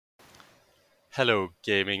Hello,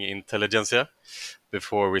 gaming intelligentsia.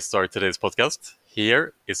 Before we start today's podcast,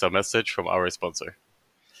 here is a message from our sponsor.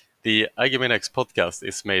 The iGamingX podcast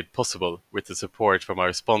is made possible with the support from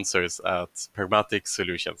our sponsors at Parimatch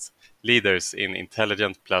Solutions, leaders in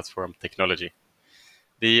intelligent platform technology.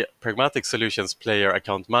 The Parimatch Solutions player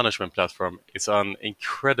account management platform is an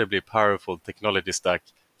incredibly powerful technology stack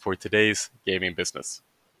for today's gaming business.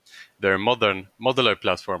 Their modern modular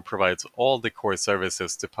platform provides all the core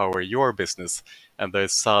services to power your business, and their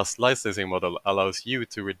SaaS licensing model allows you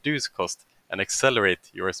to reduce cost and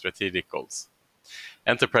accelerate your strategic goals.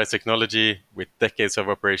 Enterprise technology with decades of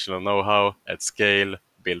operational know-how at scale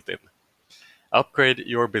built in. Upgrade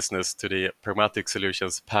your business to the Parimatch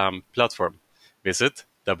Solutions PAM platform. Visit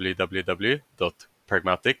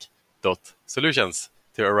www.parimatch.solutions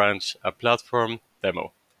to arrange a platform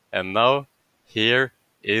demo. And now, here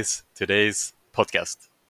is today's podcast.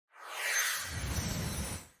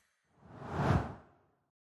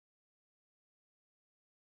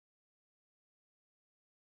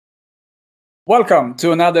 Welcome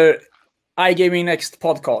to another iGaming Next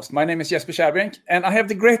podcast. My name is Jesper Kärrbrink, and I have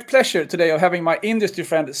the great pleasure today of having my industry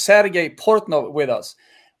friend Sergey Portnov with us.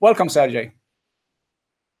 Welcome, Sergey.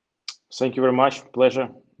 Thank you very much. Pleasure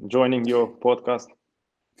joining your podcast.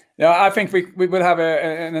 Yeah, I think we will have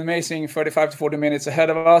an amazing 35 to 40 minutes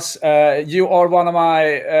ahead of us. You are one of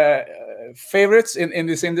my favorites in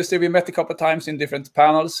this industry. We met a couple of times in different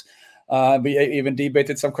panels. We even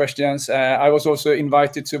debated some questions. I was also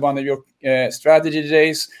invited to one of your strategy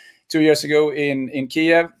days 2 years ago in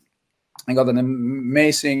Kiev. I got an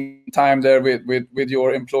amazing time there with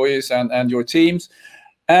your employees and your teams.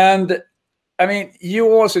 And I mean,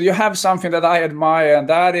 you have something that I admire, and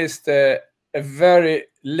that is a very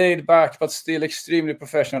laid back but still extremely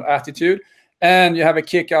professional attitude. And you have a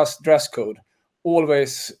kick-ass dress code.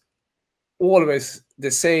 Always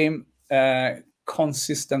the same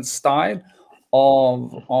consistent style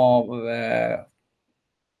of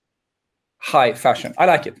high fashion. I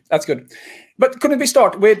like it. That's good. But couldn't we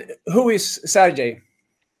start with who is Sergey?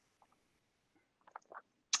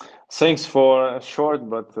 Thanks for a short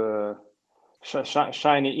but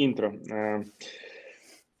shiny intro.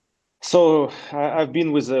 So I've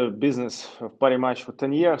been with the business of Parimatch for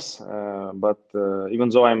 10 years, but even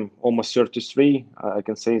though I'm almost 33, I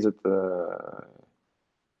can say that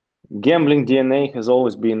gambling DNA has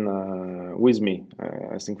always been with me.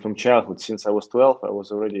 I think from childhood, since I was 12, I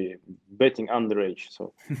was already betting underage.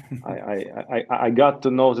 So I got to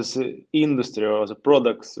know this industry or the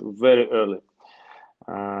products very early.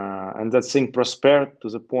 And that thing prospered to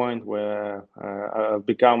the point where I've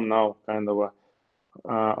become now kind of a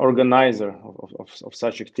organizer of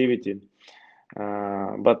such activity.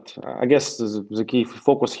 But I guess the key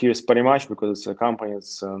focus here is Parimatch, because it's a company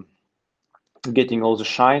that's getting all the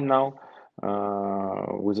shine now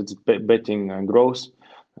with its betting growth.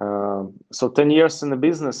 So 10 years in the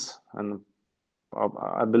business, and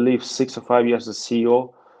I believe 6 or 5 years as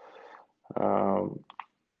CEO.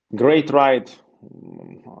 Great ride.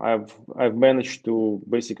 I've managed to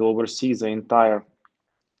basically oversee the entire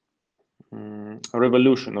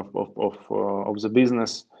revolution of the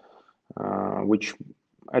business, which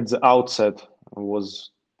at the outset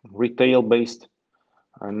was retail based,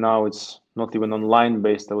 and now it's not even online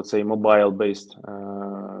based. I would say mobile based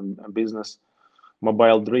business,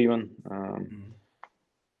 mobile driven.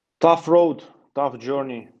 Tough road, tough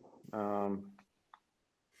journey.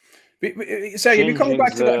 Sorry, we're coming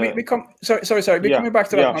back to that. Sorry. We're coming back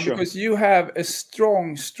to that now, sure. Because you have a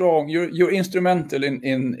strong. You're instrumental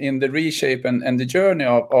in the reshape and the journey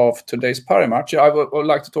of today's Parimatch. I would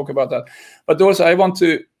like to talk about that, but also I want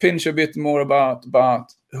to pinch a bit more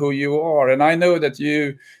about who you are. And I know that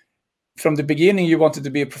you, from the beginning, you wanted to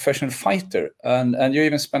be a professional fighter, and you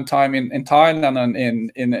even spent time in Thailand and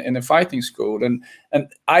in a fighting school. And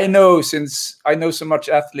I know, since I know so much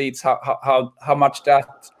athletes, how much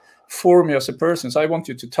that form you as a person. So I want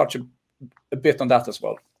you to touch a bit on that as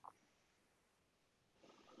well.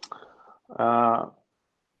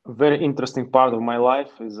 Very interesting part of my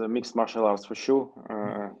life is mixed martial arts, for sure.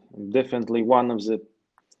 Definitely one of the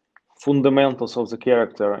fundamentals of the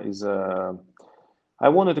character is I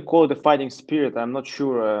wanted to call it a fighting spirit. I'm not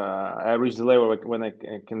sure I reached the level when I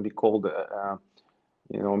can be called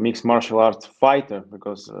mixed martial arts fighter,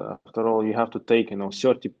 because after all, you have to take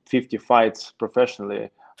 30, 50 fights professionally.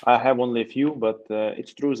 I have only a few, but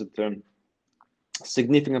it's true that a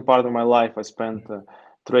significant part of my life I spent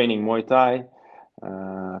training Muay Thai,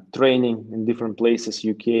 training in different places,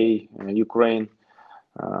 UK, Ukraine.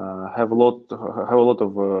 Have a lot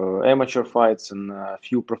of amateur fights and a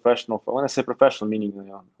few professional. When I say professional,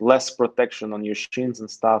 meaning less protection on your shins and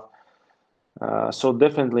stuff. So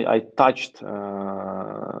definitely I touched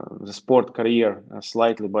the sport career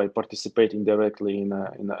slightly by participating directly in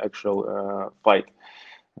an actual fight.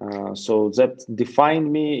 So that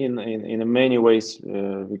defined me in many ways,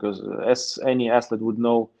 because as any athlete would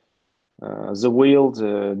know, the will,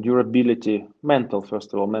 the durability, mental,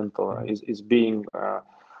 first of all, mental is being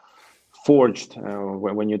forged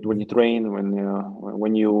when you train,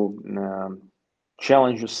 when you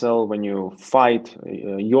challenge yourself, when you fight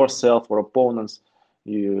yourself or opponents.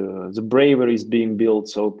 The bravery is being built.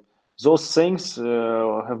 So those things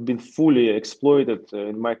have been fully exploited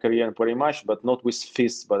in my career in Parimatch, but not with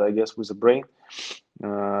fists, but I guess with the brain.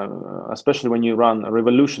 Especially when you run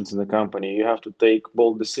revolutions in the company, you have to take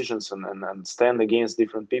bold decisions and stand against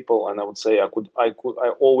different people. And I would say I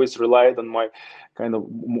always relied on my kind of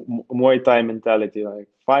Muay Thai mentality, like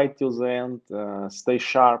fight till the end, stay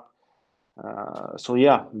sharp. So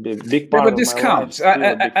yeah, big Yeah, part but of this my life. counts. Still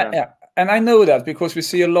a big fan. Yeah, and I know that because we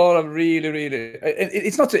see a lot of really.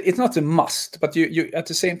 It's not a must, but you at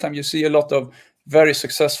the same time you see a lot of very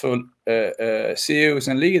successful CEOs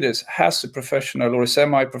and leaders has a professional or a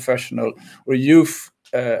semi-professional or youth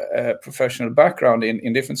professional background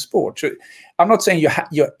in different sports. So I'm not saying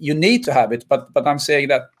you need to have it, but I'm saying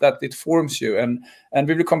that it forms you, and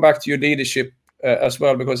we will come back to your leadership as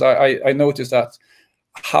well, because I noticed that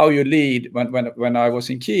how you lead when I was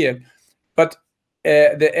in Kiev. But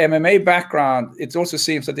the MMA background, it also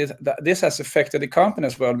seems that this has affected the company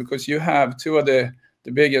as well, because you have two of the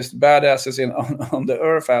biggest badasses on the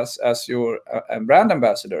earth as your brand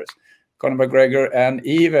ambassadors, Conor McGregor and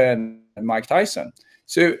even Mike Tyson.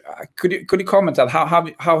 So could you comment on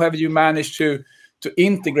how have you managed to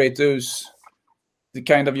integrate those, the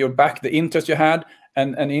kind of the interest you had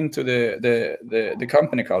and into the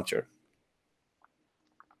company culture?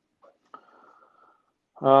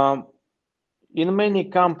 In many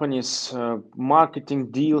companies,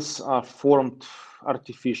 marketing deals are formed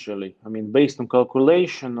artificially. I mean, based on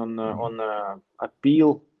calculation, on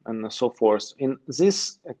appeal, and so forth. In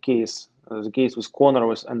this case, the case with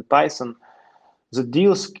Conor and Tyson, the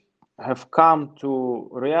deals have come to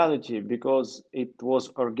reality because it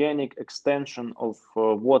was organic extension of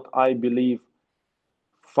what I believe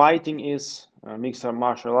fighting is, mixed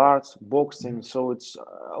martial arts, boxing. So it's,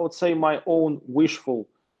 I would say, my own wishful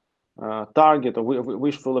target or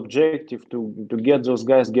wishful objective to get those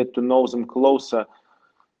guys, get to know them closer.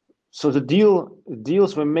 So the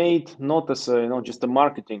deals were made not as just a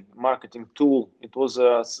marketing tool. It was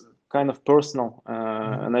a kind of personal,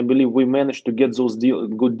 and I believe we managed to get those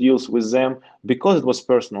good deals with them because it was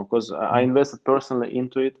personal. Because I invested personally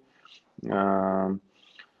into it.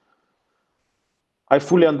 I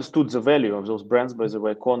fully understood the value of those brands. By the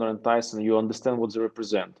way, Conor and Tyson, you understand what they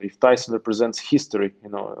represent. If Tyson represents history,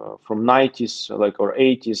 from 90s or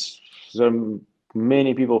 80s, there are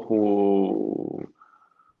many people who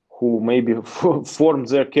maybe formed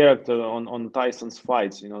their character on Tyson's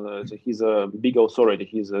fights. He's a big authority.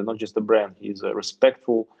 He's not just a brand. He's a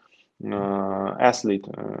respectful athlete,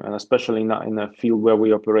 and especially in a field where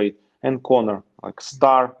we operate. And Conor, like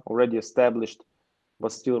star, already established,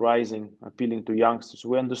 but still rising, appealing to youngsters.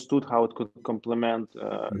 We understood how it could complement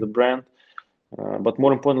the brand, but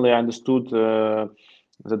more importantly, I understood that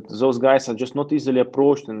those guys are just not easily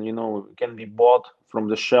approached and can be bought from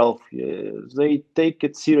the shelf. They take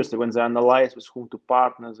it seriously when they analyze with whom to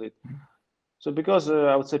partner it. So because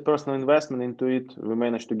I would say personal investment into it, we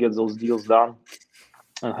managed to get those deals done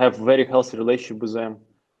and have very healthy relationship with them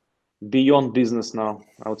beyond business now.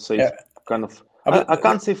 I would say it's kind of, I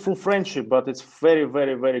can't say full friendship, but it's very,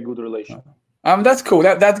 very, very good relationship. That's cool.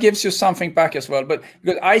 That gives you something back as well. But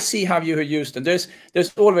because I see how you used it. There's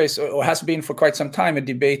always, or has been for quite some time, a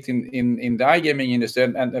debate in the iGaming industry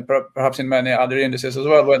and perhaps in many other industries as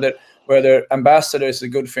well, whether ambassador is a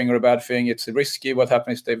good thing or a bad thing. It's risky. What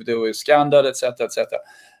happens if they do a scandal, etc., etc.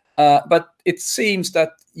 But it seems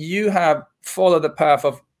that you have followed the path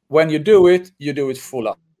of when you do it full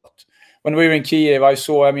out. When we were in Kiev, I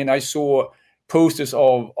saw posters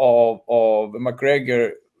of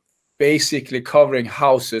McGregor basically covering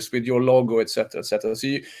houses with your logo, etc., etc. So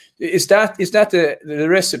is that the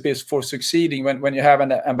recipes for succeeding when you have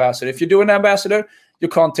an ambassador? If you do an ambassador, you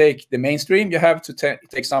can't take the mainstream. You have to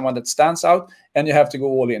take someone that stands out, and you have to go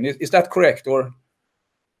all in. Is that correct, or?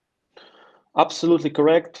 Absolutely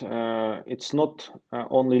correct. It's not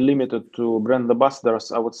only limited to brand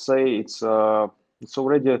ambassadors. I would say it's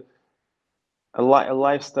already a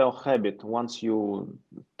lifestyle habit. Once you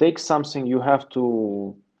take something, you have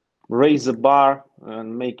to raise the bar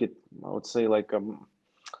and make it, I would say, like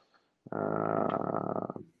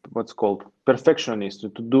what's called perfectionist to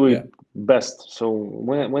do it best. So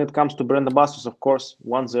when it comes to brand ambassadors, of course,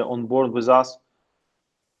 once they're on board with us,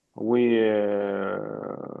 we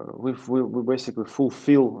basically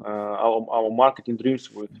fulfill our marketing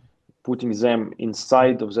dreams. We're putting them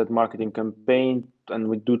inside of that marketing campaign, and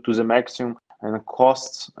we do to the maximum. And the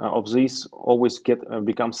costs of this always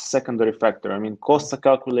becomes secondary factor. I mean, costs are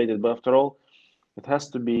calculated, but after all, it has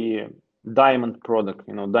to be diamond product,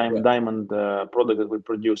 diamond product that we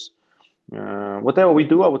produce. Whatever we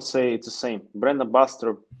do, I would say it's the same. Brand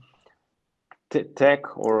ambassador,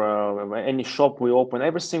 tech, or any shop we open,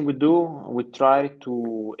 everything we do, we try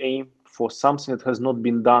to aim for something that has not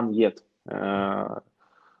been done yet.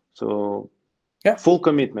 Full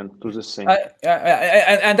commitment to this thing.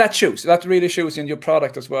 And that really shows in your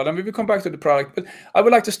product as well. And we will come back to the product, but I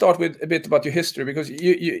would like to start with a bit about your history, because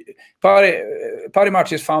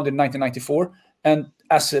Parimatch is founded in 1994, and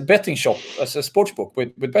as a betting shop, as a sports book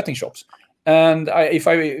with betting shops. And if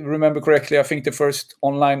I remember correctly, I think the first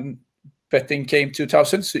online betting came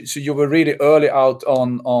 2000. So you were really early out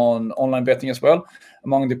on online betting as well,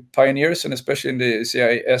 among the pioneers, and especially in the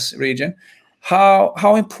CIS region.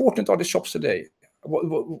 How important are the shops today?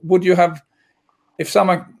 Would you have, if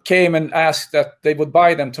someone came and asked that they would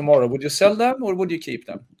buy them tomorrow, would you sell them or would you keep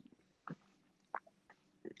them?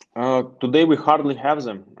 Today we hardly have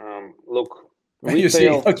them. Look, retail, you see,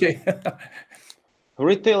 okay.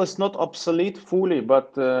 Retail is not obsolete fully,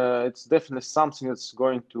 but it's definitely something that's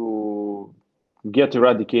going to get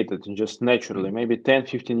eradicated just naturally. Maybe 10,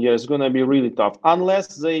 15 years, it's going to be really tough,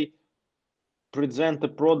 unless they present a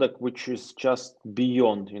product which is just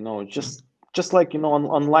beyond, just like,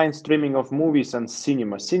 online streaming of movies and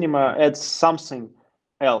cinema. Cinema adds something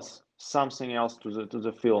else to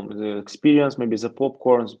the film, the experience, maybe the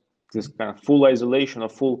popcorns, this kind of full isolation or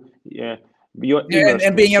full and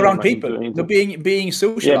being around people, being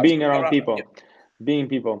social, being around people, being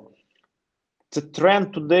people. It's a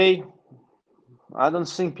trend today. I don't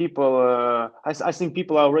think people. I think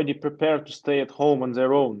people are already prepared to stay at home on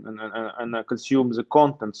their own and consume the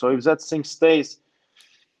content. So if that thing stays,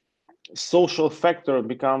 social factor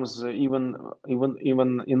becomes even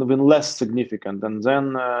less significant. And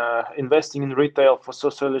then investing in retail for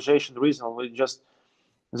socialization reason,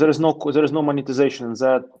 there is no monetization in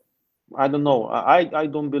that. I don't know. I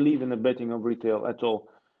don't believe in the betting of retail at all.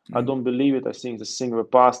 I don't believe it. I think the thing of the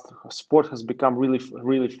past. Sport has become really,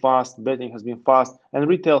 really fast. Betting has been fast, and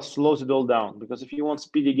retail slows it all down. Because if you want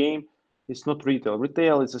speedy game, it's not retail.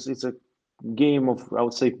 Retail it's a game of, I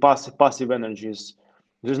would say, passive energies.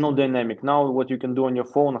 There's no dynamic. Now, what you can do on your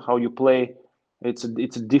phone, how you play, it's a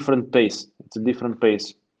different pace. It's a different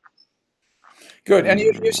pace. Good. And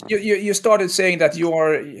you started saying that you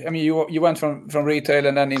went from retail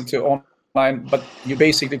and then into online, but you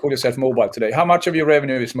basically call yourself mobile today. How much of your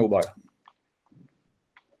revenue is mobile?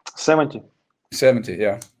 70,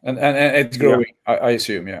 yeah. And it's growing, yeah. I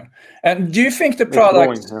assume, yeah. And do you think the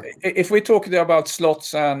product, if we talk about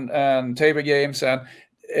slots and table games and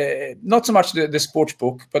not so much the sports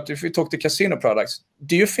book, but if we talk the casino products,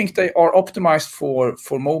 do you think they are optimized for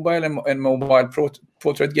mobile and mobile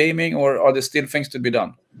portrait gaming, or are there still things to be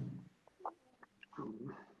done?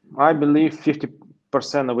 I believe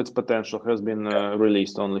 50% of its potential has been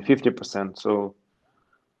released, only 50%. So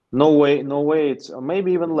no way, it's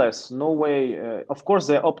maybe even less. No way. Of course,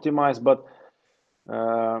 they're optimized, but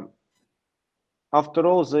after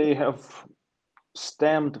all, they have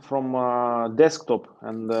stemmed from desktop,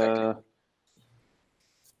 and I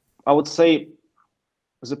would say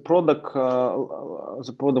the product,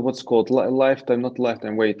 what's called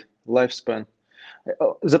lifespan.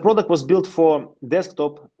 The product was built for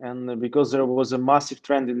desktop, and because there was a massive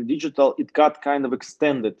trend in digital, it got kind of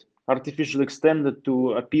artificially extended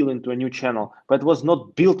to appeal into a new channel, but it was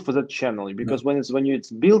not built for that channel, because when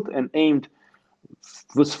it's built and aimed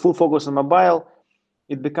with full focus on mobile,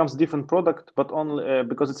 it becomes different product, but only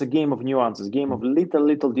because it's a game of nuances, game of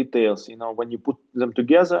little details. When you put them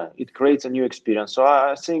together, it creates a new experience. So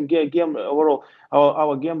I think overall,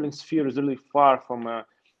 our gambling sphere is really far from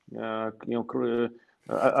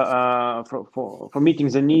for meeting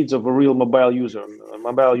the needs of a real mobile user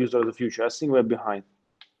of the future. I think we're behind.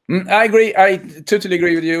 I agree. I totally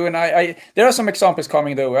agree with you. And there are some examples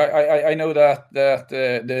coming though. I know that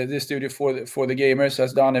the studio for the gamers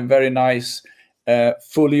has done a very nice,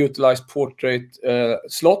 fully utilized portrait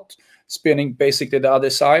slot, spinning basically the other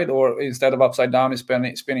side, or instead of upside down, is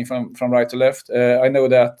spinning from right to left. I know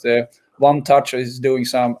that One Touch is doing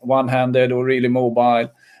some one-handed or really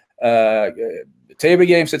mobile table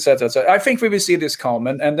games, etc. So I think we will see this come,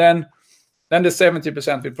 and then the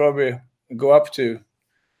 70% will probably go up to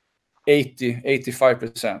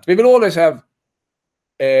 85%. We will always have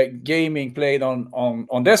gaming played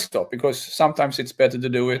on desktop, because sometimes it's better to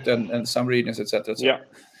do it and some regions, etc. Yeah.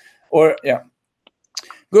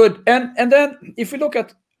 Good. And then if we look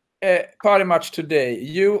at Parimatch today,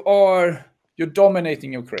 you're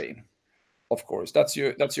dominating Ukraine, of course. That's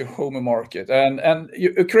your home market, and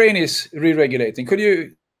Ukraine is re-regulating. Could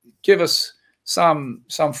you give us some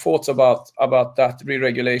thoughts about that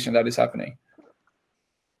re-regulation that is happening?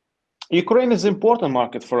 Ukraine is an important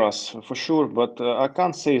market for us, for sure, but I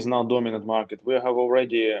can't say it's now dominant market. We have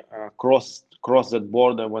already crossed that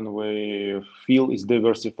border when we feel it's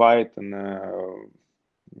diversified and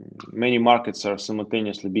many markets are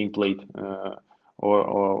simultaneously being played.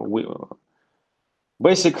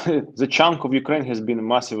 Basically, the chunk of Ukraine has been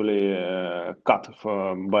massively cut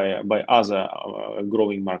by other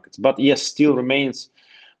growing markets. But yes, still remains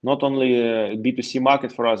not only a B2C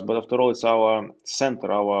market for us, but after all, it's our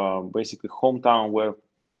center, our basically hometown where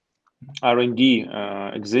R&D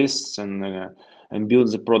exists and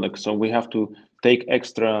builds the product. So we have to take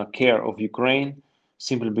extra care of Ukraine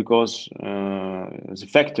simply because the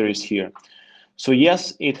factory is here. So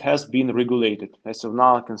yes, it has been regulated. As of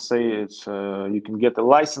now, I can say it's you can get a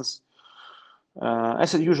license.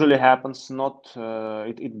 As it usually happens,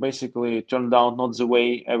 it basically turned out not the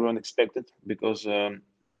way everyone expected, because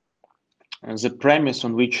the premise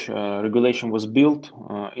on which regulation was built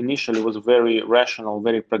initially was very rational,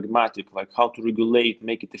 very pragmatic, like how to regulate,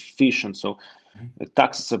 make it efficient, so the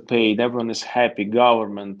taxes are paid, everyone is happy,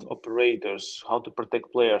 government, operators, how to protect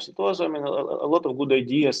players. It was, I mean, a lot of good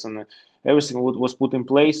ideas, and everything was put in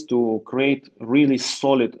place to create really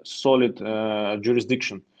solid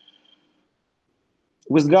jurisdiction.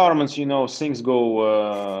 With governments, things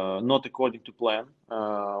go not according to plan,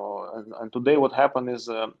 and today what happened is,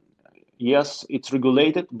 yes, it's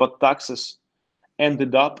regulated, but taxes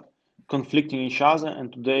ended up conflicting each other,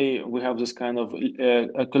 and today we have this kind of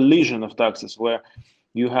a collision of taxes where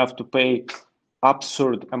you have to pay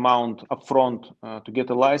absurd amount upfront to get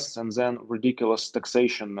a license, and then ridiculous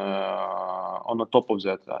taxation on the top of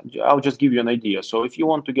that. I'll just give you an idea. So if you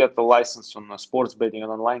want to get a license on sports betting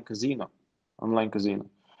and online casino,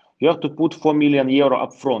 you have to put 4 million euro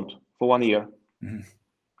upfront for 1 year. Mm-hmm.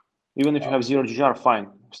 Even if you have 0 GGR, fine,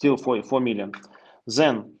 still 4 million.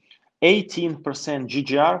 Then 18%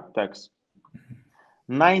 GGR tax,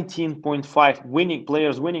 19.5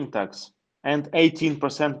 players winning tax, and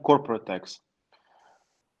 18% corporate tax.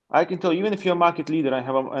 I can tell you, even if you're a market leader and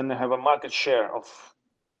have a market share of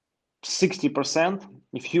 60%,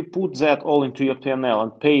 if you put that all into your P&L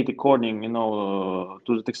and pay it according, to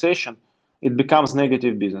the taxation, it becomes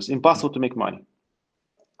negative business, impossible to make money.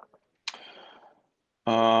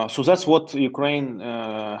 So that's what Ukraine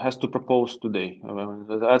has to propose today.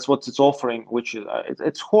 That's what it's offering, which is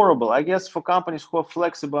it's horrible. I guess for companies who are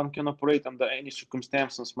flexible and can operate under any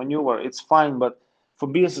circumstances, maneuver, it's fine. But for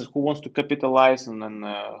businesses who wants to capitalize and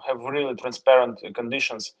have really transparent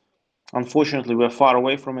conditions, unfortunately, we're far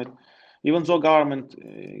away from it. Even though government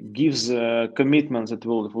gives commitments that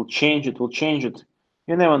will change it,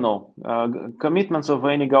 you never know. Commitments of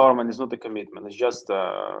any government is not a commitment. It's just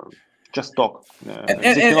talk.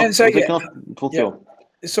 They cannot fulfill.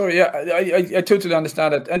 Yeah. Sorry, I totally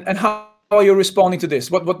understand it. And how are you responding to this?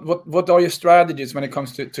 What are your strategies when it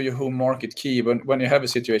comes to your home market, Kyiv, when you have a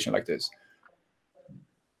situation like this?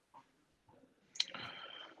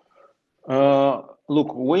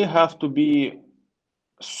 Look, we have to be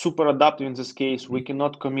super adaptive in this case. We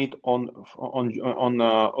cannot commit on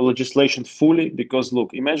legislation fully, because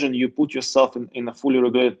look, imagine you put yourself in a fully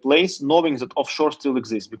regulated place knowing that offshore still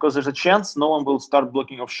exists, because there's a chance no one will start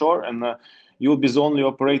blocking offshore, and you will be the only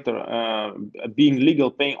operator being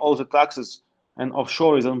legal, paying all the taxes, and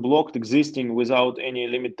offshore is unblocked, existing without any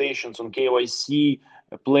limitations on KYC,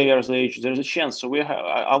 players age. There's a chance. So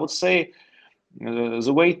I would say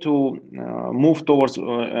the way to move towards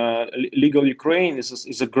legal Ukraine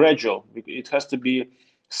is a gradual. It has to be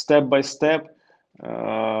step by step.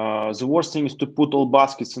 The worst thing is to put all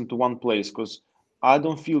baskets into one place, because I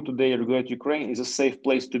don't feel today regulate Ukraine is a safe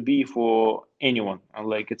place to be for anyone. And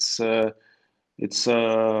like it's not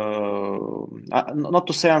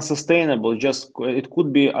to say unsustainable. Just it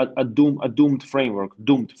could be a doomed framework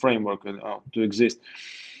to exist.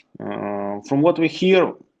 From what we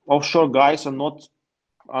hear, offshore guys are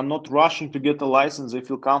not rushing to get a license. They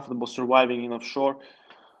feel comfortable surviving in offshore.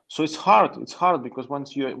 So it's hard. It's hard because when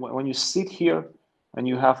you sit here and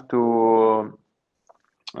you have to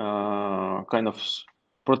kind of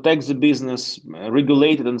protect the business,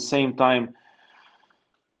 regulate it at the same time.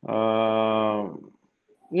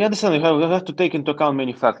 You understand? You have to take into account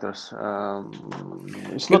many factors.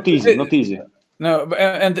 It's not easy. Not easy. No,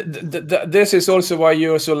 and this is also why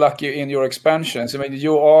you're so lucky in your expansions. I mean,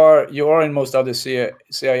 you are in most other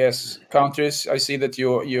CIS countries. I see that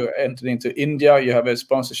you entered into India. You have a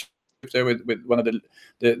sponsorship there with one of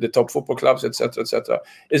the top football clubs, etc., etc.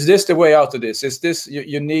 Is this the way out of this? Is this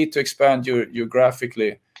you need to expand your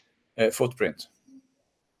geographically footprint?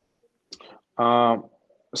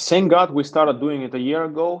 Thank God we started doing it a year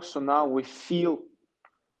ago. So now we feel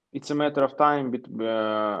it's a matter of time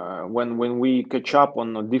when we catch up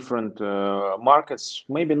on different markets.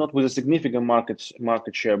 Maybe not with a significant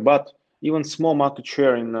market share, but even small market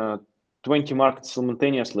share in 20 markets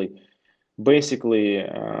simultaneously, basically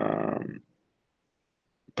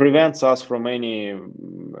prevents us from any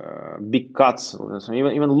big cuts. So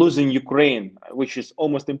even losing Ukraine, which is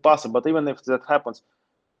almost impossible. But even if that happens,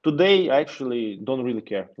 today I actually don't really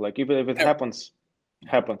care. Like if it happens.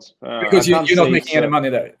 Because you're not making any money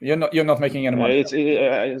there. You're not making any money.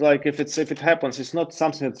 It's like if it happens, it's not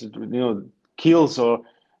something that kills or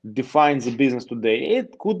defines the business today.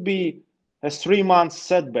 It could be a 3-month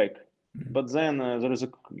setback, but then there is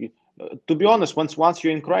to be honest, once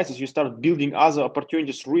you're in crisis, you start building other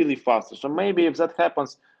opportunities really fast. So maybe if that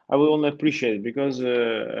happens, I will only appreciate it, because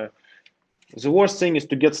the worst thing is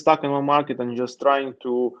to get stuck in one market and just trying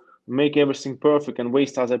to make everything perfect and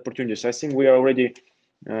waste other opportunities. I think we are already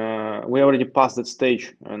past that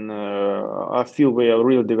stage, and I feel we are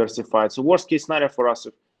really diversified. So worst case scenario for us,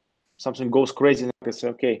 if something goes crazy, I say,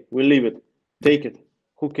 okay, we leave it, take it.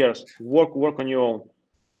 Who cares? Work on your own.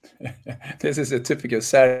 This is a typical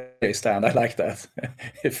Sergey stand. I like that.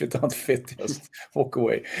 If you don't fit, just walk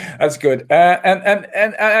away. That's good.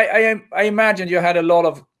 And I imagine you had a lot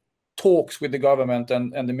of talks with the government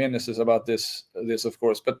and the ministers about this of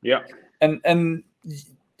course. But yeah, and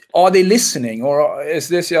are they listening, or is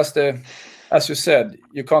this just as you said,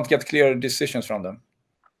 you can't get clear decisions from them?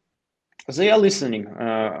 They are listening.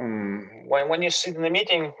 When you sit in the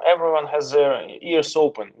meeting, everyone has their ears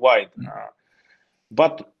open wide.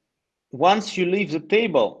 But once you leave the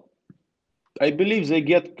table, I believe they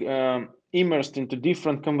get immersed into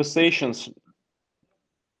different conversations,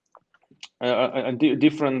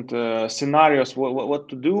 different scenarios, what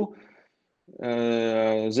to do.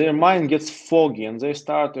 Their mind gets foggy, and they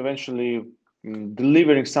start eventually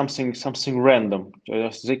delivering something random.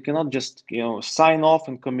 They cannot just sign off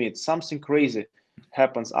and commit. Something crazy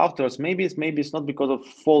happens afterwards. Maybe it's not because of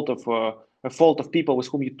a fault of people with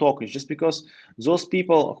whom you talk. It's just because those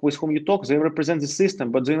people with whom you talk, they represent the system,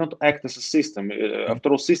 but they not act as a system. After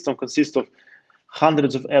all, system consists of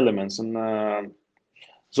hundreds of elements, and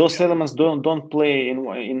those elements don't play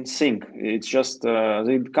in sync. It's just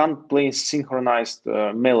they can't play synchronized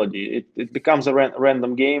melody. It becomes a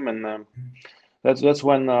random game, and that's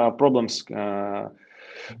when problems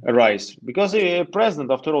arise. Because the president,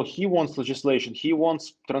 after all, he wants legislation, he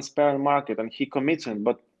wants transparent market, and he commits it,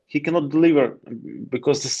 but he cannot deliver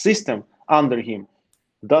because the system under him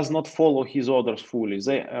does not follow his orders fully.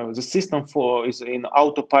 The system is in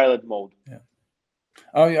autopilot mode. Yeah.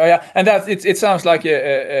 Oh yeah, and that it sounds like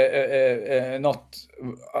a not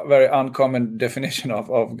a very uncommon definition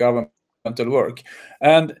of governmental work,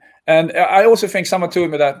 and I also think someone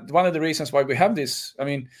told me that one of the reasons why we have this, I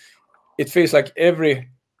mean, it feels like every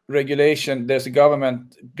regulation there's a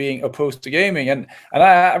government being opposed to gaming, and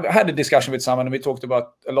I had a discussion with someone and we talked a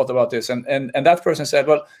lot about this, and that person said,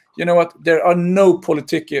 well, you know what, there are no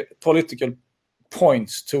political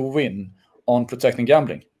points to win on protecting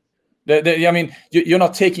gambling. I mean, you're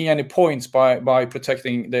not taking any points by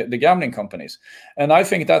protecting the gambling companies, and I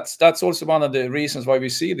think that's also one of the reasons why we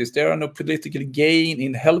see this. There are no political gain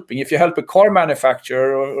in helping. If you help a car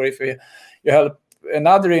manufacturer, or if you help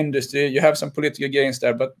another industry, you have some political gains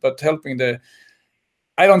there. But helping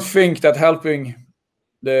I don't think that helping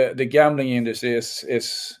the gambling industry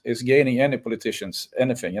is gaining any politicians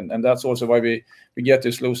anything, and that's also why we get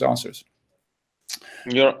these loose answers.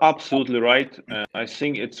 You're absolutely right. I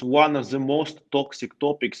think it's one of the most toxic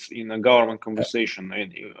topics in a government conversation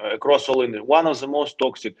across all India. One of the most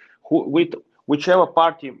toxic. With whichever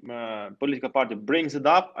party, political party brings it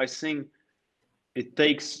up, I think it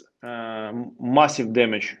takes massive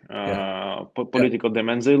damage, political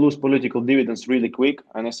damage, and they lose political dividends really quick.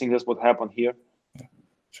 And I think that's what happened here.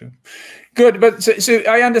 True. Good, but so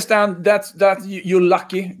I understand that you're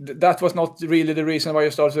lucky. That was not really the reason why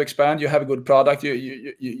you started to expand. You have a good product.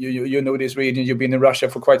 You know this region. You've been in Russia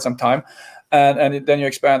for quite some time, and then you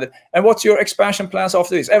expanded. And what's your expansion plans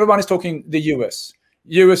after this? Everyone is talking the US.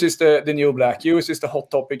 US is the new black. US is the hot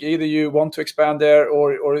topic. Either you want to expand there,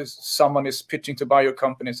 or someone is pitching to buy your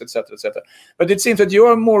companies, etc., etc. But it seems that you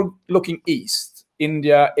are more looking east,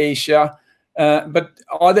 India, Asia. But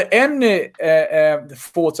are there any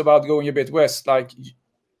thoughts about going a bit west, like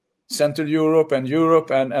Central Europe and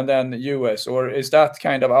then US, or is that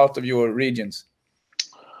kind of out of your regions?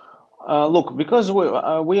 Look, because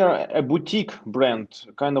we are a boutique brand,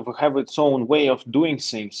 kind of have its own way of doing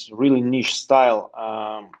things, really niche style.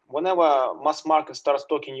 Whenever mass market starts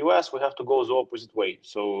talking US, we have to go the opposite way.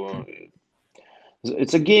 So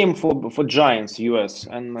it's a game for giants, US,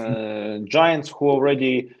 and giants who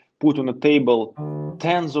already put on the table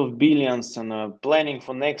tens of billions and planning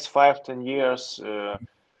for next 5-10 years.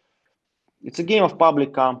 It's a game of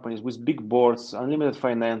public companies with big boards, unlimited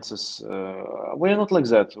finances. We're not like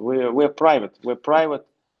that. We're private. We're private.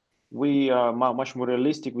 We are much more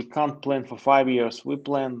realistic. We can't plan for 5 years. We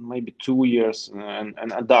plan maybe 2 years and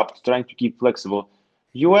adapt, trying to keep flexible.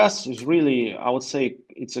 US is really, I would say,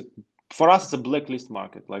 for us it's a blacklist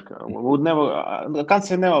market. Like we would never. I can't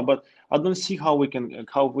say never, but I don't see how we can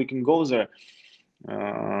go there.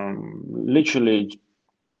 Literally.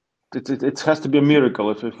 It has to be a miracle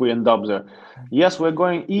if we end up there. Yes, we're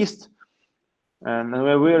going east, and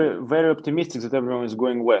we're very, very optimistic that everyone is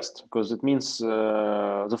going west, because it means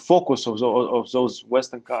the focus of those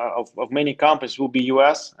Western of many companies will be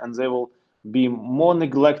US, and they will be more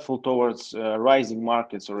neglectful towards rising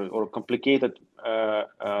markets or complicated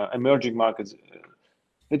emerging markets.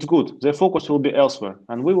 It's good. Their focus will be elsewhere,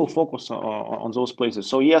 and we will focus on those places.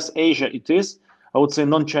 So yes, Asia it is. I would say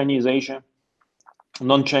non-Chinese Asia.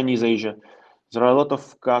 Non-Chinese Asia. There are a lot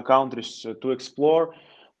of countries to explore.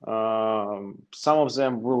 Some of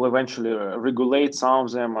them will eventually regulate. Some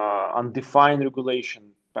of them are undefined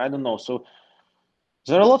regulation. I don't know. So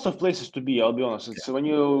there are lots of places to be. I'll be honest. It's when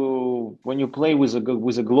you play with a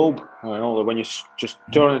globe, when you just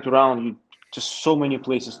turn it around, you just so many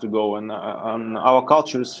places to go, and our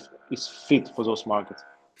culture is fit for those markets.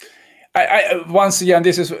 I once again,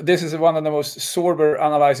 this is one of the most sober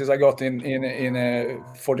analyses I got in a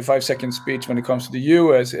 45-second speech when it comes to the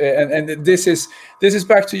US, and this is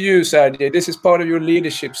back to you, Sergey. This is part of your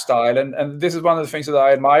leadership style, and this is one of the things that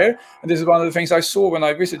I admire, and this is one of the things I saw when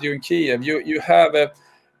I visited you in Kiev. You have a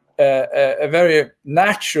very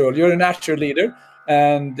natural. You're a natural leader,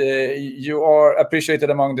 and you are appreciated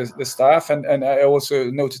among the staff. And I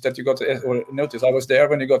also noticed that I was there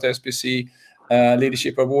when you got the SPC.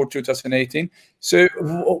 Leadership Award 2018. So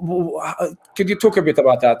could you talk a bit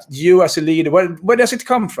about that? You as a leader, where does it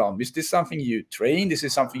come from? Is this something you train? Is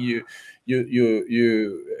this something you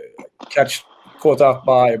caught up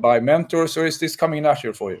by mentors, or is this coming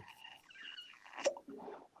natural for you?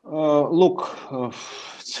 Look,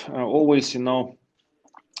 it's always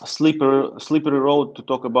slippery road to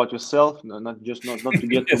talk about yourself, not to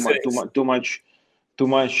get too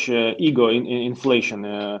much ego inflation.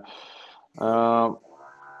 I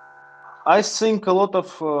think a lot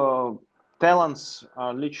of talents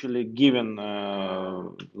are literally given,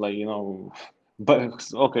 call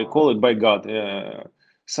it by God.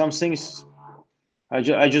 Some things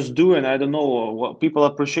I just do, and I don't know what people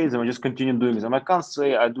appreciate them. I just continue doing them. I can't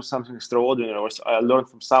say I do something extraordinary or I learn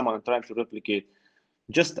from someone and trying to replicate.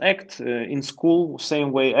 Just act in school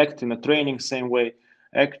same way, act in a training same way,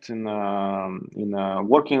 act in a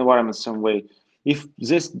working environment same way. If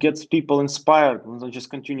this gets people inspired, they'll just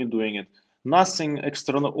continue doing it. Nothing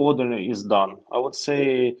extraordinary is done. I would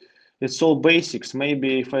say it's all basics.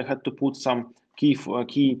 Maybe if I had to put some key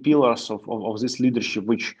pillars of this leadership,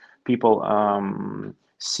 which people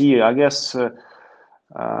see, I guess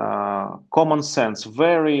common sense,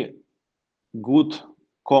 very good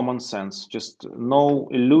common sense, just no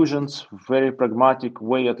illusions, very pragmatic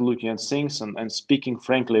way at looking at things and speaking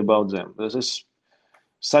frankly about them. This is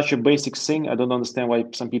such a basic thing. I don't understand why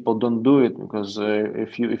some people don't do it, because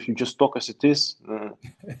if you just talk as it is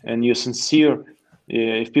and you're sincere,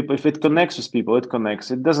 if it connects with people, it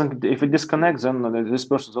connects. It doesn't. If it disconnects, then this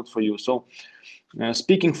person's not for you. So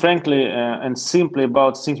speaking frankly and simply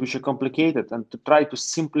about things which are complicated, and to try to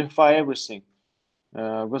simplify everything,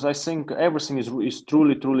 because I think everything is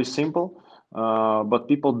truly simple, but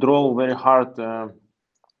people draw very hard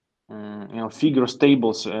figures,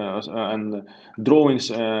 tables, and drawings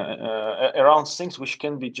around things which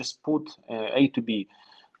can be just put A to B.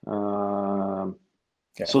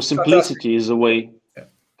 So simplicity is the way. Yeah.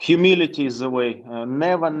 Humility is the way.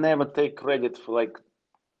 Never take credit for,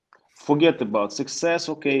 forget about success.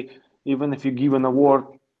 Okay, even if you give an award,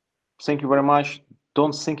 thank you very much.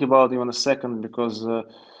 Don't think about it even a second, because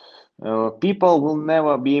People will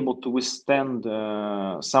never be able to withstand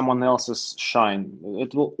someone else's shine.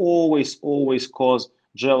 It will always cause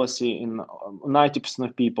jealousy in 90%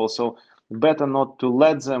 of people. So better not to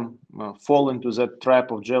let them fall into that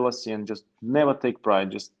trap of jealousy and just never take pride.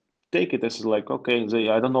 Just take it as like, okay,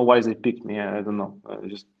 I don't know why they picked me. I don't know.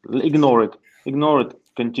 Just ignore it.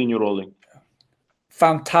 Continue rolling.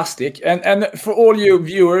 Fantastic. And for all you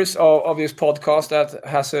viewers of this podcast that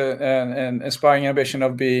has an aspiring ambition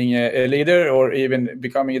of being a leader or even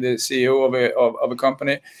becoming the CEO of a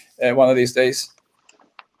company one of these days,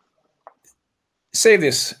 save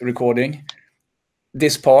this recording,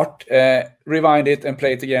 this part, rewind it and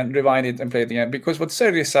play it again, rewind it and play it again. Because what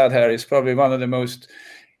Sergey said here is probably one of the most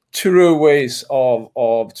true ways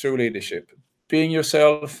of true leadership. Being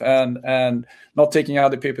yourself and not taking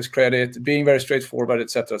other people's credit, being very straightforward,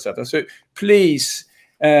 etc., etc. So please,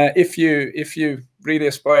 if you really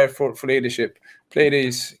aspire for leadership, play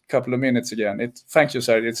these couple of minutes again. Thank you,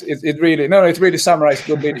 sir. It really summarizes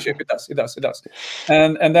good leadership. It does.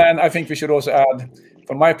 And then I think we should also add,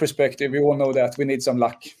 from my perspective, we all know that we need some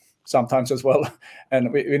luck sometimes as well,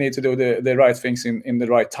 and we need to do the right things in the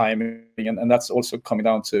right timing, and that's also coming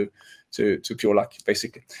down to pure luck,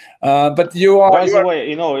 basically. But you are. By the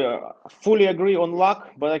way, fully agree on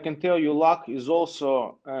luck, but I can tell you, luck is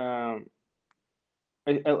also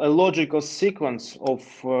a logical sequence of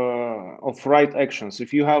right actions.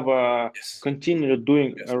 If you have continue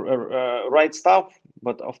doing right stuff,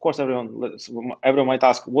 but of course everyone might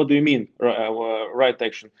ask, what do you mean right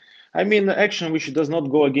action? I mean action which does not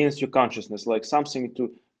go against your consciousness, like something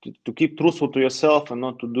to keep truthful to yourself and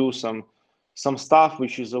not to do some stuff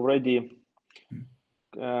which is already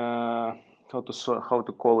how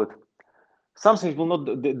to call it. Something will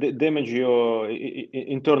not damage your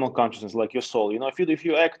internal consciousness, like your soul. If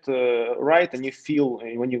you act right and you feel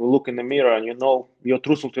when you look in the mirror and you're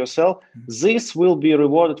truthful to yourself, this will be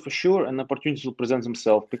rewarded for sure, and opportunities will present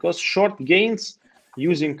themselves. Because short gains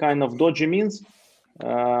using kind of dodgy means,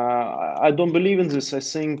 I don't believe in this. I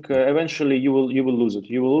think eventually you will lose it.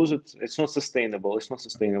 You will lose it. It's not sustainable.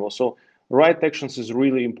 So right actions is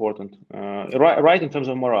really important. Right in terms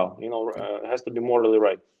of morale. It has to be morally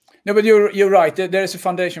right. No, but you're right. There's a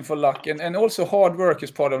foundation for luck, and also hard work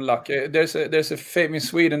is part of luck. There's a famous in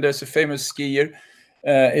Sweden. There's a famous skier.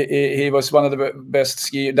 He was one of the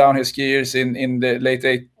best downhill skiers in the late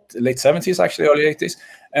 70s, actually early 80s.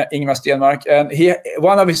 Ingemar Stenmark, and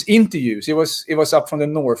one of his interviews, he was up from the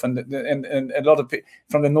north, and a lot of people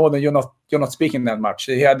from the north, you're not speaking that much.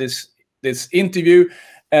 He had this interview,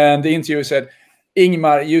 and the interviewer said,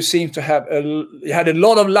 "Ingemar, you seem to have you had a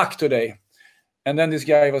lot of luck today." And then this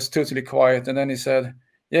guy was totally quiet, and then he said,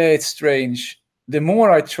 "Yeah, it's strange. The more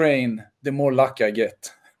I train, the more luck I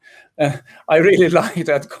get." I really like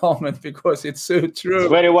that comment because it's so true. It's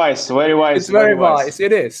very wise. It's very wise.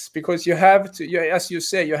 It is, because you have to, as you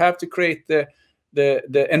say, you have to create the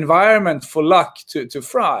environment for luck to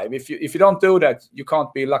thrive. If you don't do that, you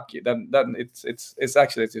can't be lucky. Then it's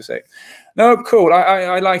actually, as you say. No, cool.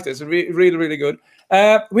 I like this. Really good.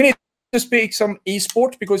 We need to speak some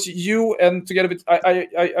esport, because you and together with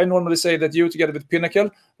I normally say that you together with Pinnacle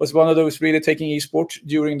was one of those really taking esport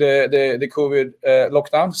during the COVID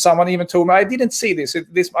lockdown. Someone even told me, I didn't see this.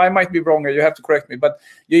 I might be wrong, you have to correct me, but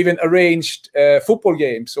you even arranged football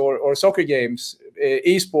games or soccer games,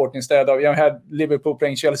 esport, instead of, had Liverpool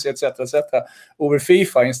playing Chelsea, etc., over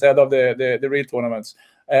FIFA instead of the real tournaments.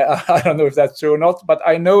 I don't know if that's true or not, but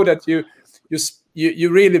I know that you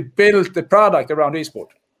really built the product around esport.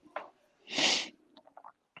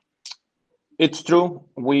 It's true.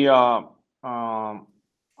 We are, I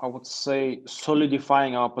would say,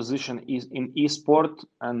 solidifying our position in esport,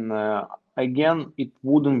 and again, it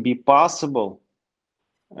wouldn't be possible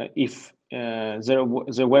if there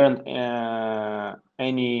weren't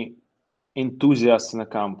any enthusiasts in the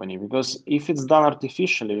company. Because if it's done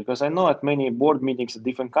artificially, because I know at many board meetings at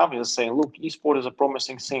different companies are saying, "Look, esport is a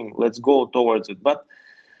promising thing. Let's go towards it." But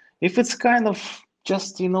if it's kind of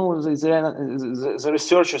just, the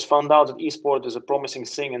researchers found out that esport is a promising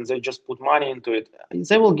thing and they just put money into it,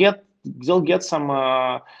 they'll get some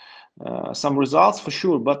results for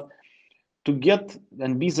sure. But to get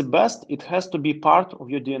and be the best, it has to be part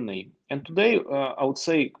of your DNA. And today, I would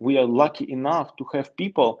say we are lucky enough to have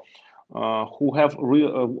people who have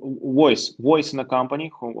real voice in the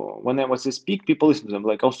company. Who, whenever they speak, people listen to them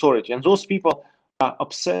like authority. And those people are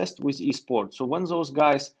obsessed with esport. So when those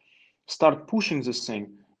guys start pushing this thing,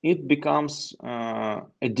 it becomes a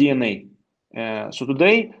DNA. So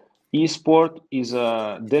today, esport is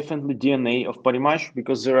definitely DNA of Parimatch,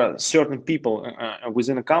 because there are certain people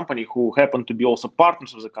within a company who happen to be also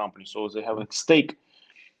partners of the company, so they have a stake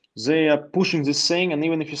they are pushing this thing, and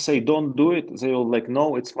even if you say don't do it, they will like,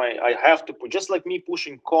 no, it's I have to put, just like me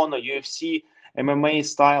pushing Kona, UFC, MMA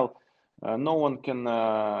style. No one can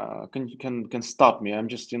stop me. I'm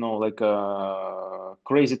just like a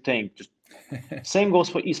crazy tank. Just same goes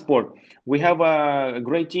for esport. We have a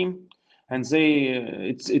great team, and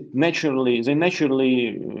they naturally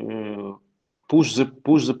push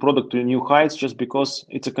the product to new heights just because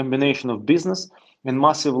it's a combination of business and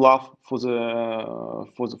massive love for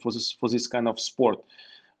this kind of sport.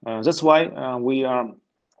 That's why we are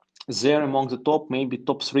there among the top, maybe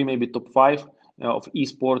top 3, maybe top 5 of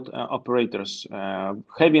esport operators.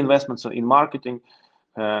 Heavy investments in marketing,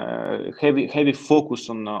 heavy focus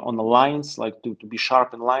on the lines, like to be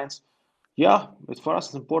sharp in lines. Yeah, for us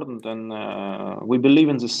it's important, and we believe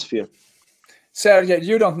in this sphere. Sergey,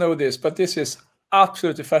 you don't know this, but this is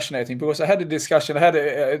absolutely fascinating, because I had a discussion. I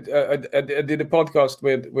did a podcast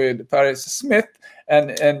with Paris Smith,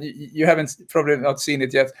 and you haven't probably not seen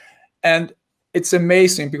it yet, and it's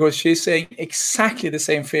amazing because she's saying exactly the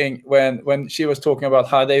same thing when she was talking about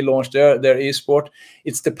how they launched their esport.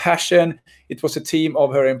 It's the passion. It was a team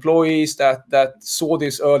of her employees that saw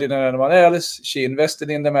this earlier than anyone else. She invested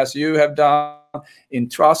in them, as you have done, in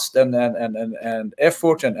trust and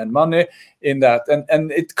effort and money in that. And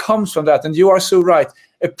it comes from that. And you are so right.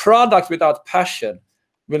 A product without passion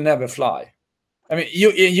will never fly. I mean,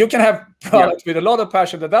 you can have product with a lot of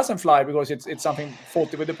passion that doesn't fly because it's something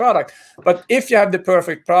faulty with the product. But if you have the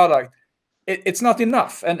perfect product, it's not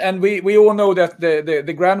enough. And we all know that the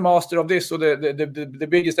grandmaster of this, or the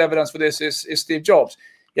biggest evidence for this, is Steve Jobs.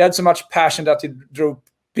 He had so much passion that he drove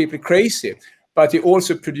people crazy, but he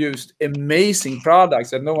also produced amazing products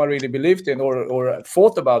that no one really believed in or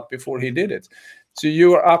thought about before he did it. So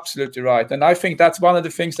you are absolutely right. And I think that's one of the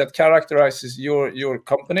things that characterizes your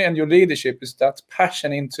company and your leadership, is that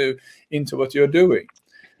passion into what you're doing.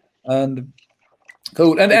 And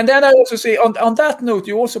cool. And then I also see on that note,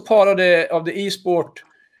 you're also part of the eSport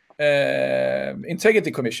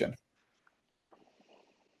Integrity Commission.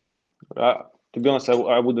 To be honest,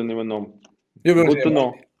 I wouldn't even know. Good to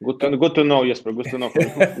know. Good to know, Jesper. Good to know.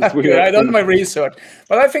 I done my research,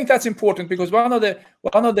 but I think that's important, because one of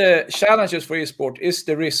the challenges for esport is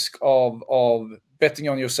the risk of betting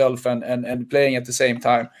on yourself and playing at the same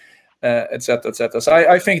time, etc., etc. So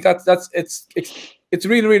I think it's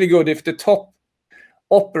really, really good if the top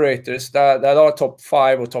operators that are top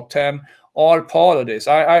 5 or top 10 are part of this.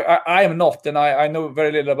 I am not, and I know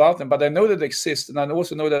very little about them, but I know that they exist, and I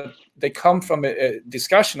also know that they come from a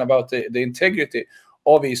discussion about the integrity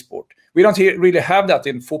of esport. We don't really have that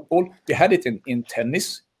in football. We had it in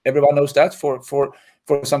tennis. Everyone knows that for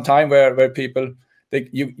some time, where people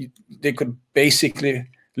they could basically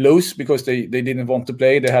lose because they didn't want to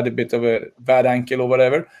play. They had a bit of a bad ankle or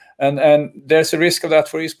whatever, and there's a risk of that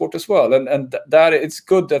for esport as well. And that it's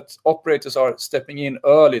good that operators are stepping in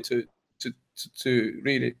early to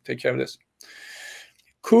really take care of this.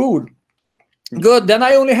 Cool. Good. Then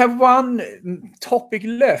I only have one topic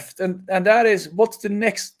left, and that is, what's the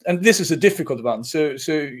next? And this is a difficult one, so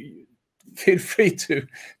feel free to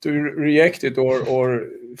react it or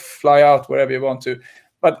fly out wherever you want to.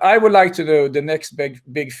 But I would like to know the next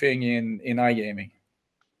big thing in iGaming.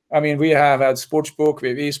 I mean, we have had sportsbook, we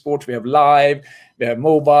have esports, we have live, we have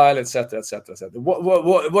mobile, etc., etc., etc.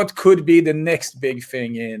 What could be the next big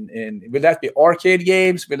thing in? Will that be arcade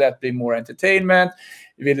games? Will that be more entertainment?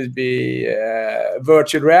 Will it be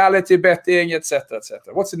virtual reality betting, etc.,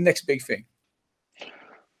 etc.? What's the next big thing?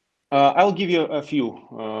 I'll give you a few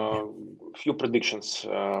predictions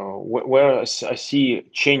where I see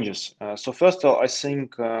changes. So first of all, I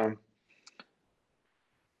think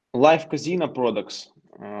live casino products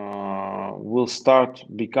will start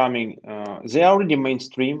becoming, they are already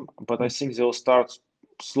mainstream, but I think they will start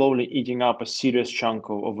slowly eating up a serious chunk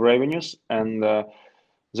of revenues, and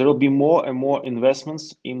there will be more and more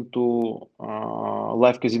investments into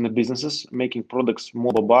live casino businesses, making products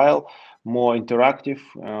more mobile, more interactive,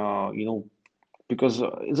 because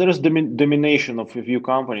there is domination of a few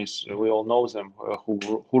companies. We all know them,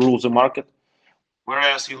 who rule the market.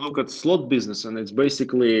 Whereas you look at slot business, and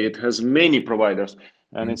it has many providers,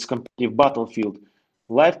 and it's competitive battlefield.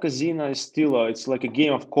 Live casino is still it's like a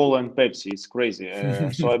game of cola and Pepsi. It's crazy.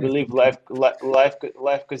 So I believe live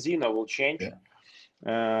casino will change,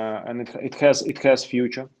 and it has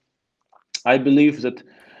future. I believe that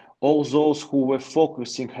all those who were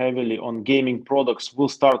focusing heavily on gaming products will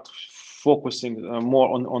start focusing more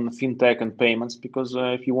on fintech and payments, because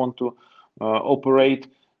if you want to operate,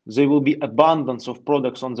 there will be abundance of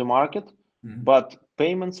products on the market, but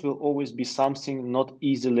payments will always be something not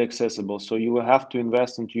easily accessible. So you will have to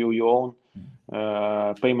invest into your own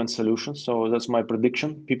payment solutions. So that's my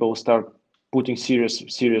prediction. People will start putting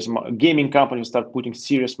gaming companies start putting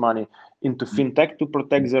serious money into fintech to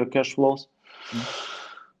protect their cash flows.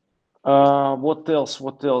 What else?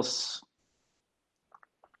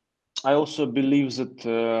 I also believe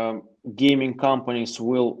that gaming companies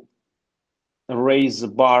will raise the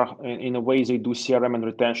bar in a way they do CRM and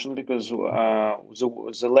retention, because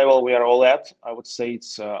the level we are all at, I would say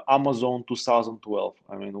it's Amazon 2012.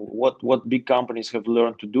 I mean, what big companies have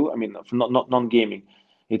learned to do. I mean, not non-gaming.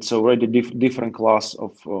 It's already different class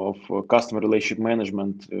of customer relationship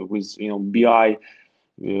management with BI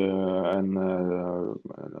and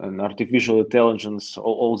artificial intelligence,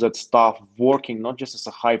 all that stuff working not just as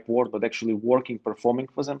a hype word, but actually working, performing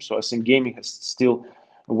for them. So I think gaming has still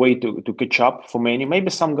a way to catch up for many. Maybe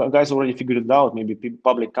some guys already figured it out. Maybe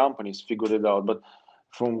public companies figured it out. But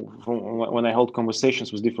from when I held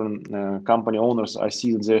conversations with different company owners, I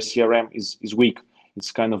see that their CRM is weak.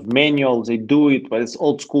 It's kind of manual. They do it, but it's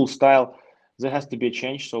old school style. There has to be a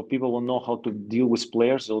change, so people will know how to deal with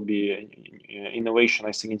players. There'll be innovation,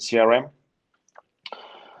 I think, in CRM.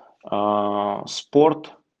 Sport,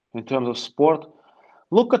 in terms of sport,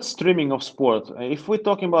 look at streaming of sport. If we're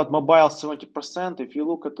talking about mobile, 70%. If you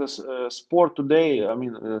look at this sport today, I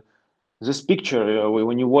mean, this picture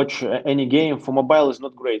when you watch any game for mobile is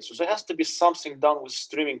not great. So there has to be something done with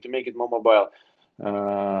streaming to make it more mobile.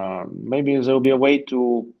 Maybe there will be a way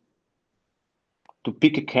to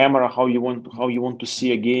pick a camera how you want to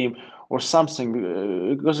see a game or something,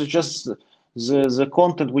 because it's just the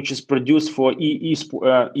content which is produced for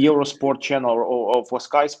Eurosport channel or for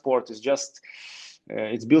Sky Sport is just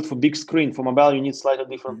it's built for big screen. For mobile, you need slightly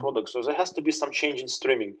different products. So there has to be some change in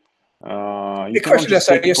streaming. The question there,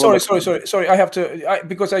 sorry, I have to,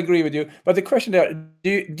 because I agree with you. But the question there,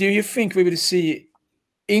 do you think we will see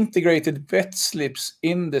integrated bet slips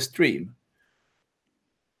in the stream?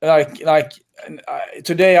 Like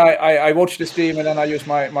today, I watch the stream and then I use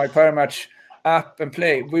my Parimatch app and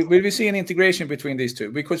play. Will we see an integration between these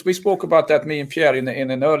two? Because we spoke about that, me and Pierre, in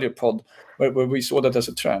an earlier pod where we saw that as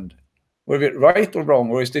a trend. Were we right or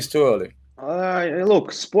wrong, or is this too early?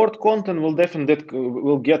 Look, sport content will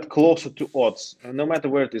definitely get closer to odds, no matter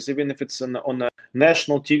where it is. Even if it's on a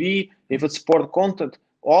national TV, if it's sport content,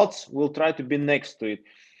 odds will try to be next to it.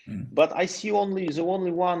 But I see the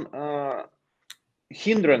only one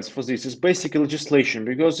hindrance for this is basically legislation,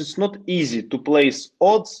 because it's not easy to place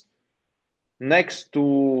odds next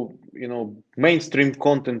to mainstream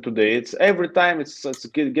content today. It's every time it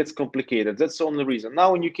gets complicated. That's the only reason.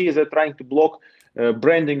 Now in UK they're trying to block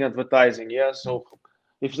branding advertising. Yeah, so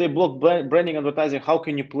if they block branding advertising, how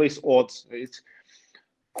can you place odds? It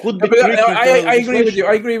could be tricky. I agree with you.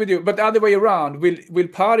 I agree with you. But the other way around, will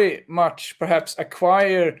Parimatch perhaps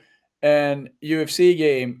acquire an UFC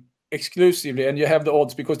game exclusively, and you have the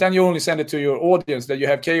odds, because then you only send it to your audience, that you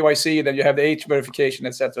have KYC, then you have the age verification,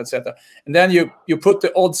 etc., and then you put the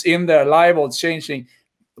odds in there, live odds changing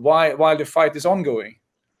while the fight is ongoing.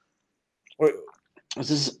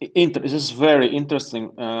 This is very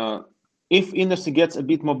interesting. If industry gets a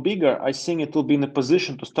bit more bigger, I think it will be in a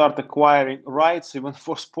position to start acquiring rights even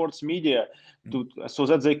for sports media, so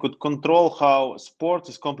that they could control how sports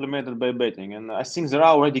is complemented by betting. And I think there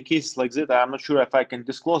are already cases like that. I'm not sure if I can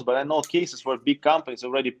disclose, but I know cases where big companies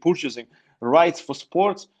already purchasing rights for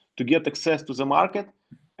sports to get access to the market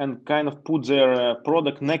and kind of put their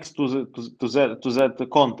product next to that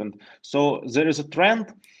content. So there is a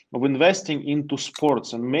trend of investing into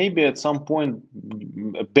sports, and maybe at some point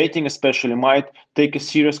betting especially might take a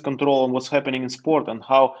serious control on what's happening in sport and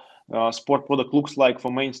how sport product looks like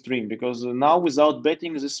for mainstream, because now without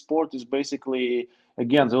betting the sport is basically,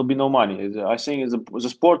 again, there will be no money. I think the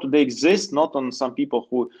sport today exists not on some people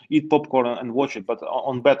who eat popcorn and watch it, but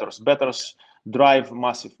on bettors drive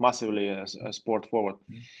massively sport forward.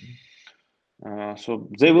 So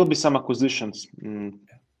there will be some acquisitions.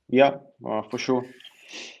 For sure.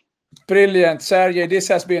 Brilliant, Sergey. This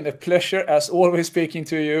has been a pleasure as always speaking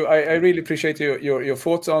to you. I really appreciate your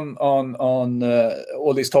thoughts on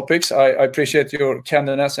all these topics. I appreciate your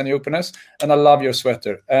candidness and your openness, and I love your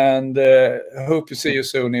sweater. And hope to see you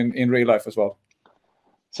soon in real life as well.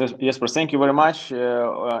 So Jesper, thank you very much.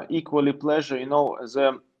 Equally pleasure.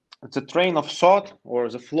 The train of thought or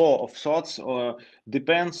the flow of thoughts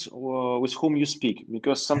depends with whom you speak,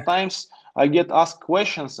 because sometimes I get asked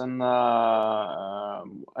questions and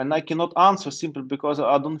I cannot answer simply because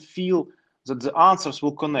I don't feel that the answers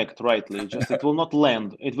will connect rightly. Just it will not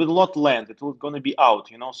land. It will not land. It will gonna be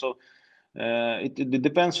out. So it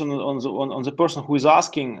depends on the person who is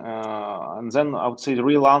asking, and then I would say the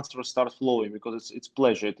real answers start flowing, because it's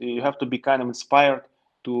pleasure. You have to be kind of inspired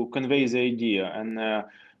to convey the idea. And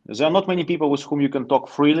there are not many people with whom you can talk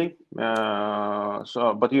freely.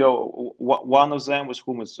 But you are one of them with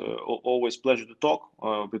whom it's always pleasure to talk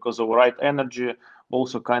because of right energy,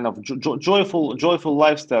 also kind of joyful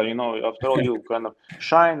lifestyle. After all, you kind of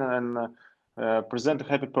shine and present a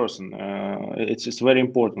happy person. It's very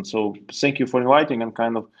important. So thank you for inviting and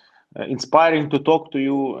kind of inspiring to talk to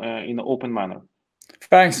you in an open manner.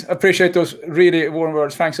 Thanks. Appreciate those really warm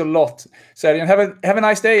words. Thanks a lot, Sergey. And have a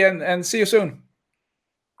nice day and see you soon.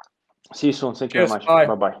 See you soon. Thank you Cheers. very much. Bye.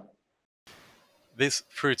 Bye-bye. This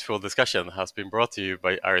fruitful discussion has been brought to you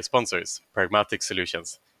by our sponsors, Pragmatic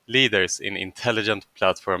Solutions, leaders in intelligent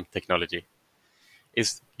platform technology.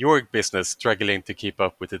 Is your business struggling to keep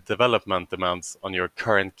up with the development demands on your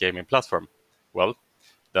current gaming platform? Well,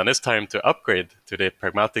 then it's time to upgrade to the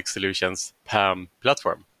Pragmatic Solutions PAM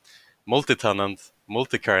platform. Multi-tenant,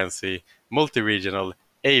 multi-currency, multi-regional,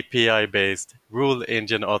 API-based, rule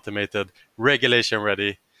engine automated,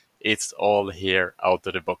 regulation-ready. It's all here out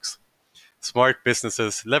of the box. Smart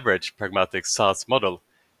businesses leverage Pragmatic's SaaS model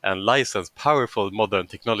and license powerful modern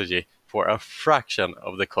technology for a fraction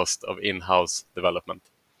of the cost of in-house development.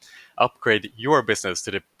 Upgrade your business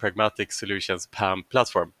to the Pragmatic Solutions PAM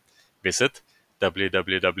platform. Visit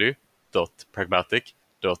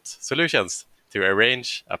www.pragmatic.solutions to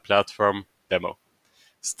arrange a platform demo.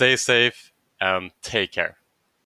 Stay safe and take care.